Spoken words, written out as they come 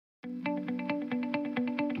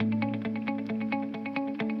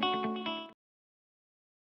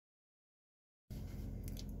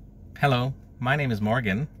Hello, my name is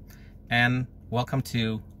Morgan, and welcome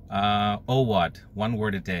to OWAD, One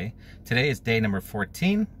Word a Day. Today is day number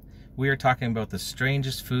 14. We are talking about the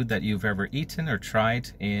strangest food that you've ever eaten or tried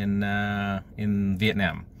in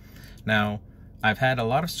Vietnam. Now, I've had a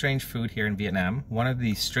lot of strange food here in Vietnam. One of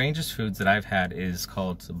the strangest foods that I've had is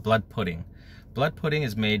called blood pudding. Blood pudding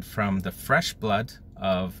is made from the fresh blood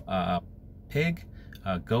of a pig,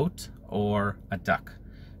 a goat, or a duck.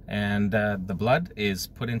 And the blood is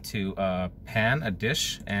put into a pan, a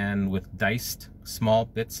dish, and with diced small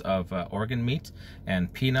bits of organ meat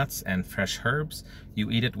and peanuts and fresh herbs.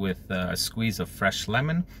 You eat it with a squeeze of fresh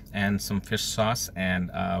lemon and some fish sauce and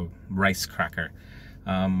a rice cracker.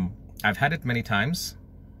 I've had it many times,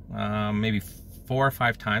 maybe 4 or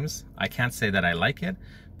 5 times. I can't say that I like it,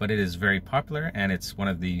 but it is very popular, and it's one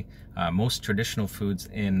of the most traditional foods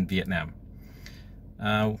in Vietnam.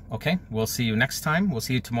 Okay, we'll see you next time. We'll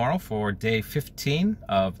see you tomorrow for day 15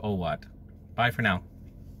 of OWAD. Bye for now.